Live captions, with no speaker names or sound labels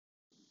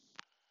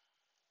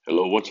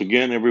Hello, once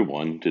again,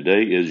 everyone.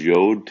 Today is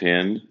Yod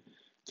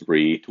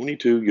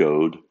 10/3/22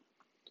 Yod,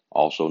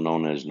 also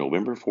known as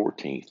November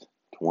 14th,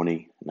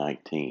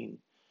 2019.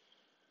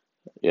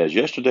 Yes,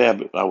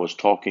 yesterday I was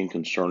talking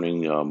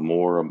concerning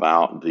more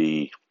about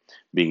the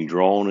being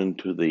drawn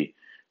into the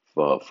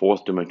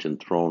fourth dimension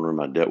throne room.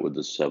 I dealt with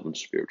the seven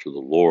spirits of the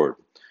Lord,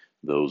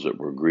 those that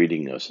were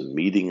greeting us and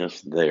meeting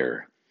us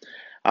there.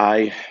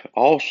 I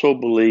also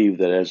believe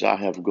that as I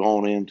have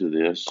gone into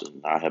this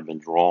and I have been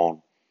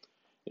drawn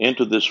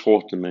into this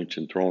fourth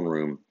dimension throne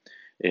room,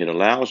 it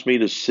allows me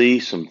to see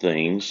some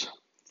things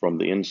from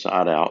the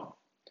inside out,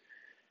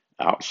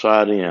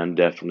 outside in,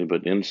 definitely,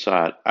 but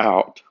inside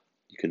out.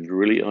 You can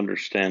really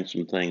understand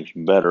some things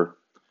better.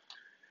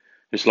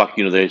 It's like,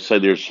 they say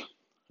there's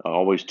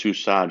always two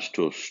sides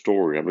to a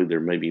story. I believe there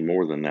may be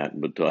more than that,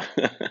 but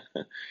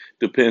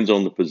depends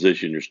on the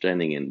position you're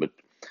standing in. But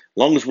as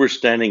long as we're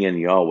standing in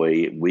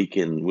Yahweh,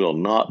 will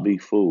not be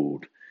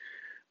fooled.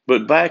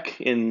 But back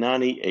in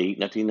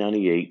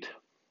 1998,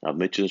 I've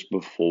mentioned this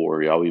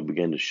before, Yahweh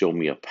began to show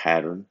me a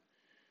pattern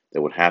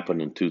that would happen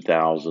in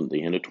 2000,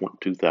 the end of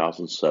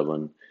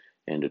 2007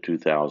 and to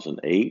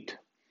 2008.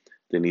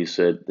 Then he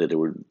said that it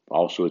would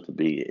also at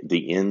the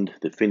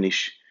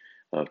finish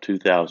of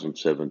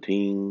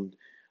 2017,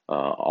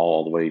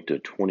 all the way to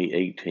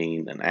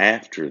 2018, and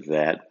after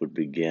that would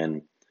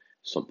begin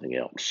something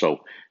else.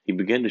 So he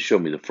began to show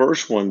me the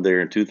first one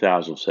there in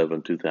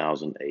 2007,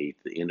 2008,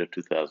 the end of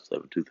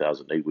 2007,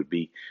 2008 would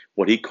be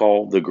what he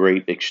called the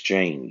Great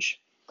Exchange.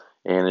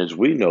 And as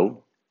we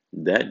know,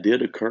 that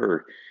did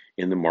occur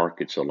in the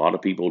markets. A lot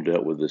of people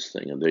dealt with this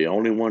thing, and the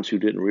only ones who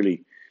didn't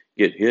really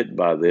get hit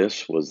by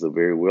this was the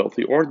very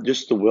wealthy, or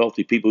just the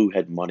wealthy people who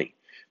had money,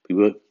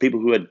 people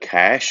who had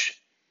cash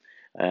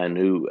and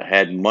who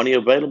had money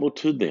available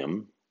to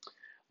them.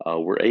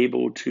 Were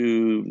able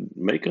to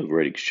make a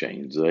great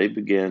exchange. They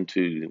began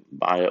to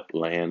buy up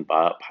land,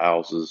 buy up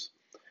houses.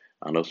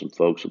 I know some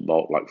folks have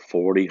bought like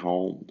 40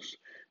 homes.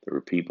 There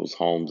were people's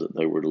homes that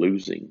they were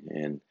losing,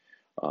 and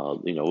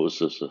it was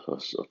just a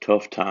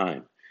tough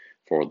time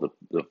for the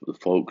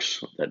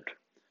folks that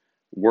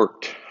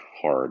worked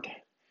hard.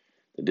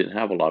 They didn't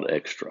have a lot of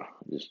extra,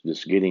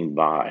 just getting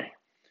by.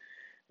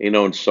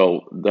 And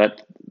so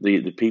that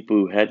the people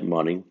who had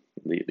money,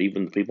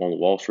 even the people on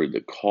Wall Street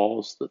that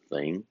caused the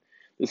thing,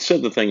 it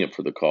set the thing up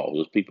for the cause.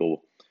 Those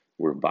people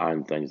were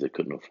buying things they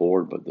couldn't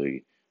afford, but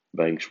the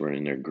banks were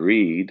in their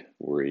greed,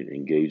 were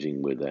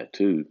engaging with that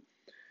too.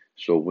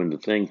 So when the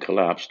thing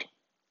collapsed,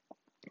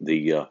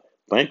 the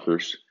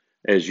bankers,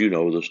 as you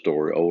know the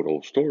story,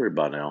 old story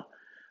by now,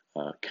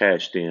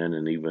 cashed in,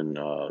 and even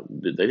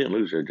they didn't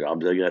lose their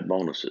jobs; they got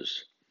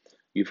bonuses.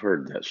 You've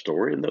heard that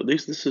story, and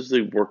this is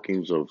the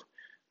workings of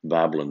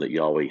Babylon that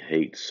Yahweh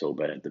hates so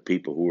bad. The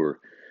people who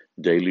are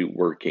daily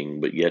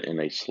working, but yet in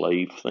a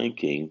slave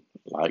thinking,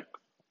 like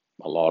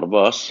a lot of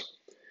us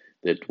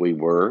that we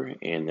were,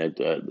 and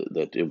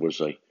that it was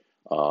a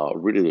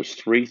really there's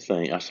three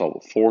things. I saw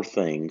four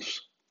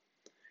things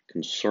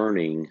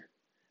concerning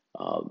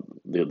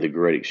the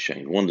Great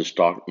Exchange. One, the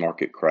stock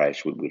market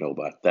crash. We know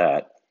about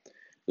that.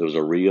 There was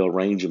a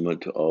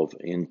rearrangement of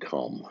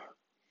income,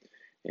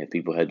 and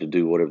people had to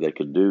do whatever they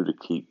could do to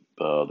keep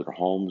their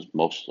homes.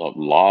 A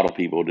lot of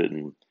people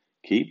didn't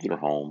keep their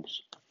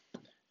homes,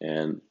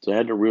 and they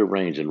had to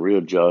rearrange and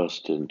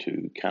readjust and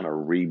to kind of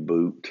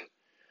reboot.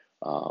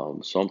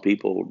 Some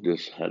people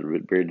just had a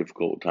very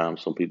difficult time.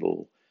 Some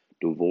people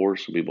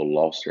divorced. Some people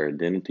lost their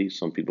identity.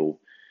 Some people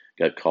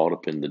got caught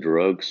up in the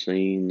drug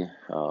scene,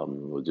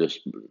 with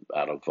just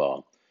out of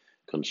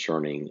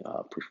concerning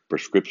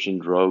prescription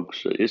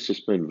drugs. It's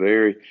just been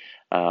very,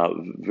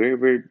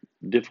 very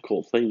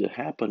difficult thing that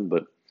happened.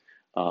 But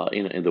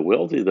and the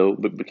wealthy though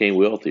became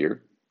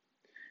wealthier,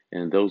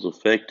 and those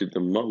affected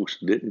the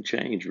most didn't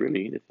change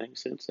really anything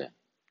since then.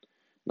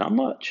 Not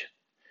much.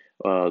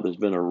 There's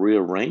been a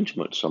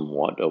rearrangement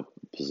somewhat of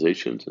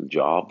positions and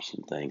jobs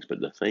and things, but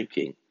the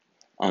thinking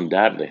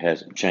undoubtedly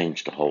hasn't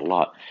changed a whole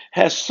lot.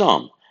 Has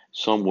some.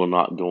 Some will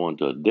not go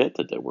into a debt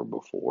that they were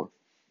before,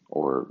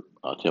 or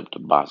attempt to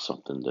buy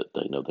something that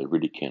they know they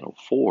really can't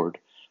afford.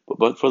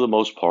 But for the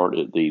most part,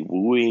 the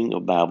wooing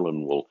of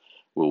Babylon will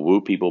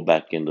woo people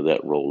back into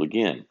that role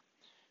again.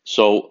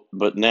 So,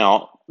 but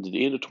now, at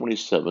the end of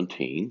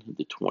 2017,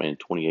 the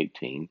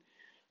 2018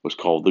 was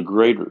called the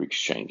Greater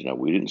Exchange. Now,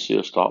 we didn't see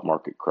a stock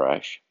market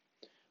crash.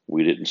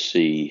 We didn't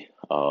see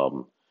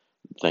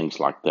things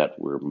like that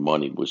where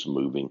money was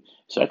moving.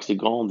 It's actually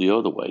gone the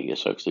other way.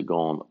 It's actually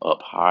gone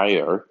up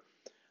higher.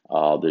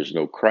 There's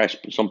no crash.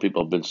 Some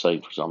people have been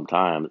saying for some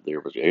time that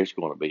there's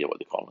going to be what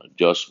they call an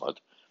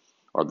adjustment,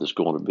 or there's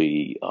going to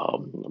be a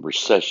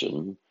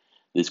recession,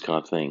 these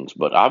kind of things.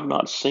 But I've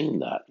not seen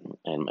that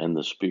in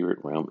the spirit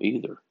realm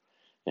either.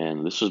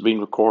 And this is being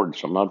recorded,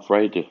 so I'm not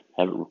afraid to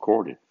have it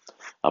recorded.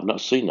 I've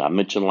not seen that. I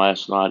mentioned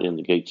last night in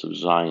the Gates of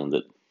Zion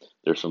that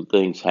there's some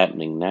things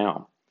happening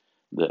now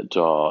that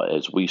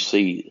as we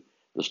see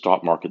the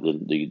stock market,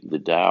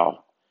 the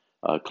Dow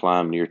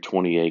climb near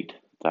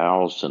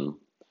 28,000.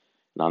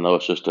 And I know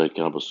it's just a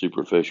kind of a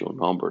superficial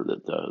number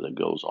that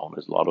goes on.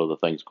 There's a lot of other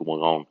things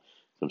going on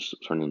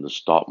concerning the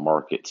stock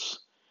markets.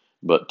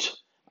 But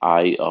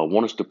I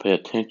want us to pay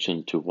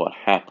attention to what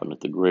happened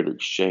at the Greater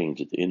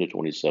Exchange at the end of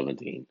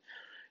 2017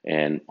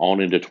 and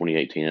on into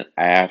 2018 and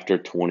after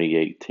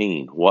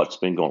 2018. What's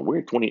been going? We're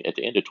at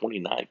the end of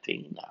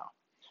 2019 now,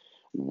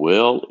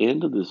 well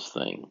into this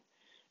thing.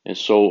 And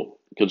so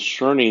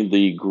concerning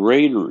the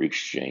Greater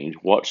Exchange,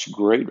 what's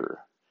greater?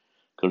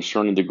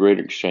 Concerning the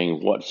Greater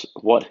Exchange,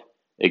 what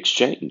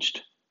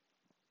exchanged?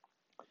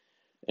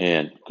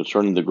 And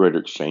concerning the Greater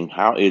Exchange,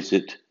 how is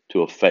it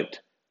to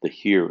affect the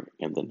here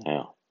and the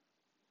now?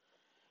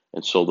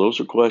 And so those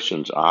are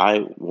questions I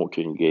want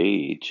to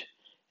engage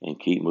and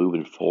keep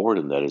moving forward.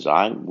 And that as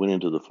I went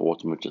into the fourth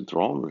dimension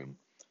throne room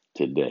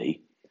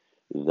today,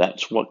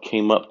 that's what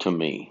came up to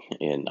me.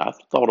 And I've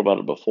thought about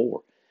it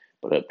before,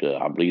 but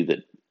I believe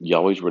that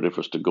Yahweh's ready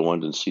for us to go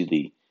in and see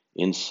the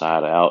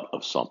inside out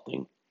of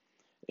something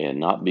and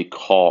not be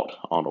caught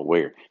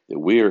unaware that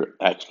we're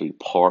actually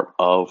part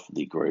of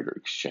the greater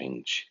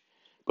exchange.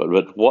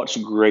 But what's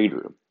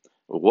greater?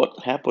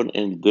 What happened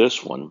in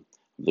this one,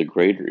 the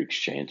greater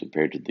exchange,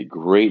 compared to the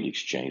great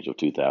exchange of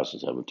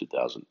 2007,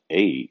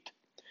 2008?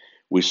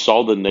 We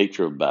saw the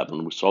nature of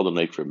Babylon. We saw the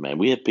nature of man.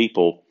 We have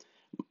people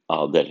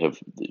that have,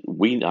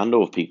 I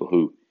know of people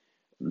who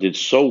did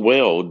so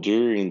well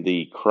during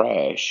the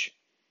crash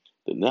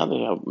that now they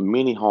have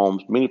many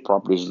homes, many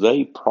properties.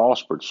 They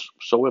prospered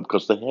so well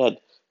because they had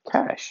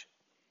cash.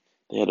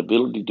 They had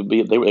ability to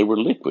be, they were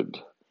liquid.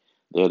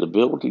 They had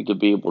ability to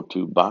be able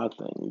to buy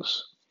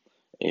things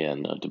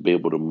and to be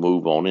able to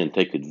move on and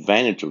take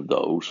advantage of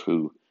those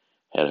who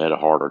had a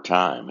harder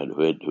time,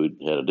 who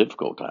had a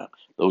difficult time.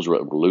 Those who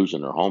were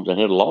losing their homes and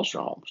had lost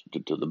their homes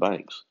to the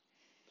banks.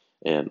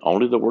 And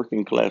only the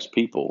working class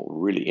people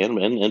really,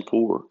 and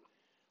poor,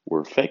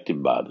 were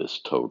affected by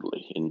this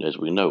totally. And as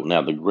we know,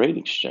 now the great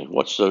exchange,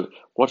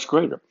 what's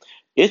greater?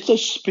 It's a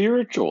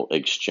spiritual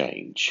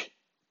exchange.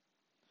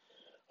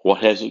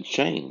 What has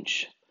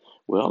exchanged?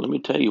 Well, let me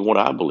tell you what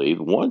I believe.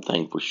 One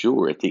thing for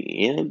sure, at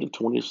the end of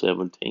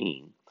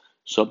 2017,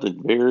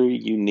 something very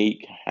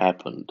unique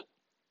happened.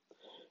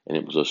 And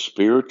it was a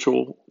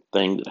spiritual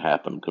thing that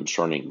happened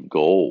concerning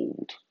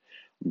gold.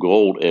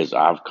 Gold, as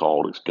I've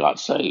called it, got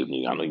saved.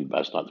 I know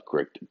that's not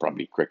the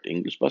probably correct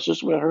English, but that's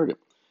just the way I heard it.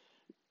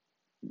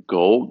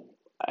 Gold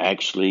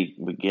actually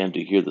began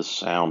to hear the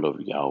sound of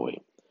Yahweh,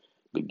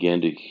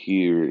 began to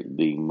hear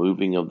the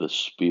moving of the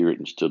Spirit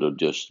instead of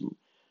just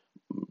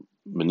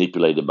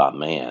manipulated by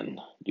man.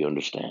 Do you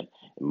understand?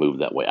 And move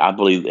that way. I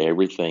believe that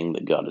everything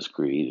that God has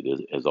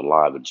created is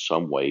alive in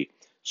some way,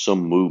 some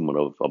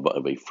movement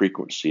of a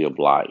frequency of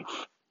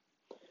life.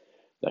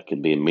 That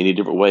can be in many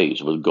different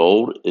ways. With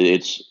gold,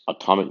 its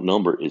atomic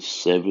number is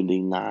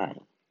 79.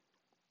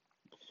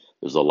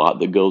 There's a lot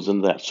that goes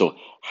into that. So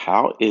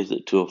how is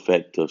it to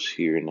affect us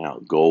here and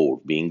now?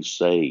 Gold, being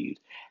saved.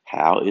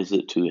 How is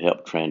it to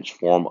help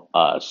transform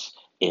us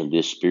in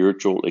this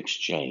spiritual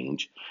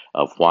exchange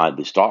of why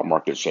the stock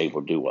market is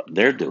able to do what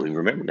they're doing?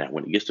 Remember that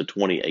when it gets to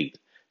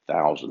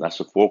 28,000, that's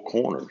the four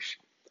corners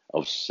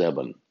of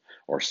 7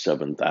 or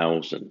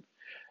 7,000.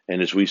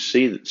 And as we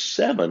see that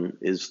 7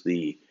 is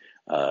the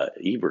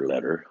Eber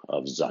letter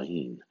of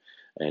Zayin,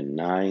 and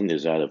 9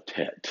 is out of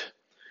Tet.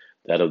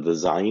 That of the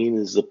Zayin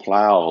is the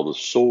plow, the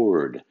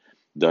sword,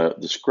 the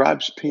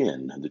scribe's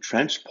pen, the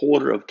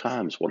transporter of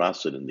time is what I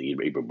said in the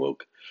Hebrew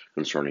book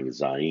concerning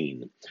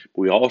Zayin.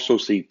 We also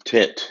see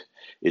Tet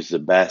is the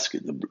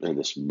basket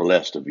that's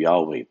blessed of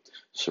Yahweh,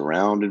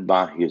 surrounded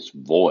by his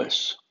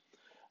voice.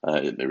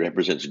 It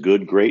represents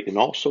good, great, and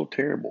also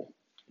terrible.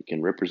 It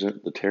can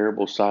represent the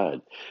terrible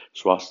side.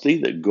 So I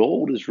see that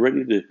gold is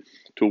ready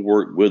to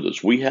work with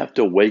us. We have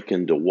to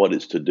awaken to what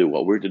it's to do,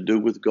 what we're to do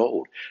with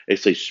gold.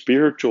 It's a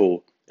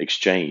spiritual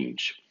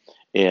exchange.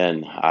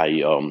 And I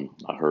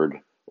heard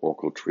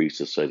Oracle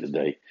Teresa say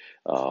today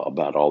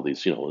about all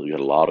these. We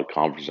got a lot of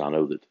conferences. I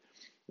know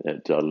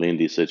that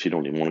Lindy said she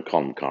don't even want to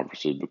call them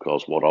conferences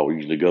because what all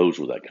usually goes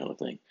with that kind of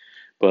thing.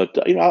 But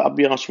I'll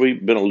be honest,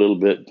 we've been a little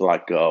bit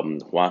like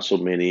why so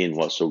many and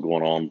what's so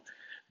going on.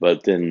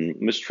 But then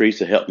Miss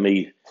Teresa helped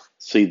me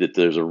see that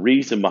there's a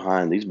reason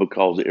behind these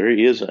because there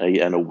is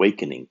an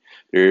awakening.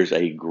 There's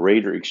a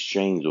greater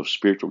exchange of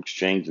spiritual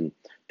exchange, and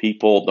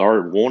people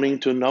are wanting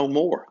to know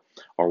more,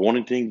 are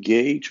wanting to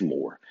engage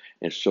more.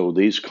 And so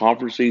these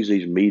conferences,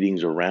 these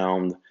meetings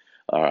around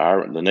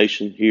the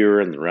nation here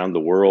and around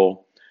the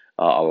world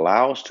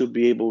allow us to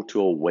be able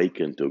to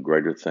awaken to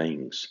greater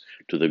things,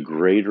 to the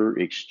greater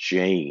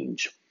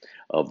exchange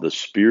of the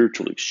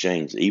spiritual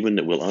exchange, even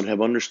that we'll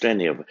have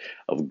understanding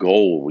of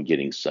gold we're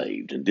getting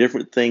saved and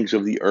different things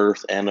of the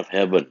earth and of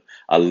heaven,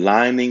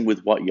 aligning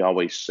with what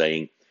Yahweh's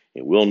saying,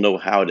 and we'll know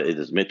how it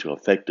is meant to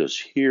affect us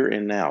here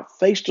and now,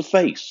 face to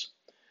face.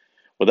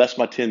 Well, that's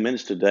my 10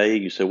 minutes today.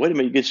 You say, wait a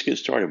minute, let's get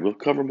started. We'll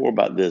cover more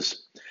about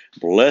this.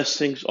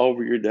 Blessings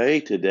over your day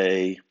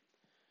today.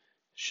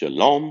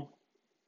 Shalom.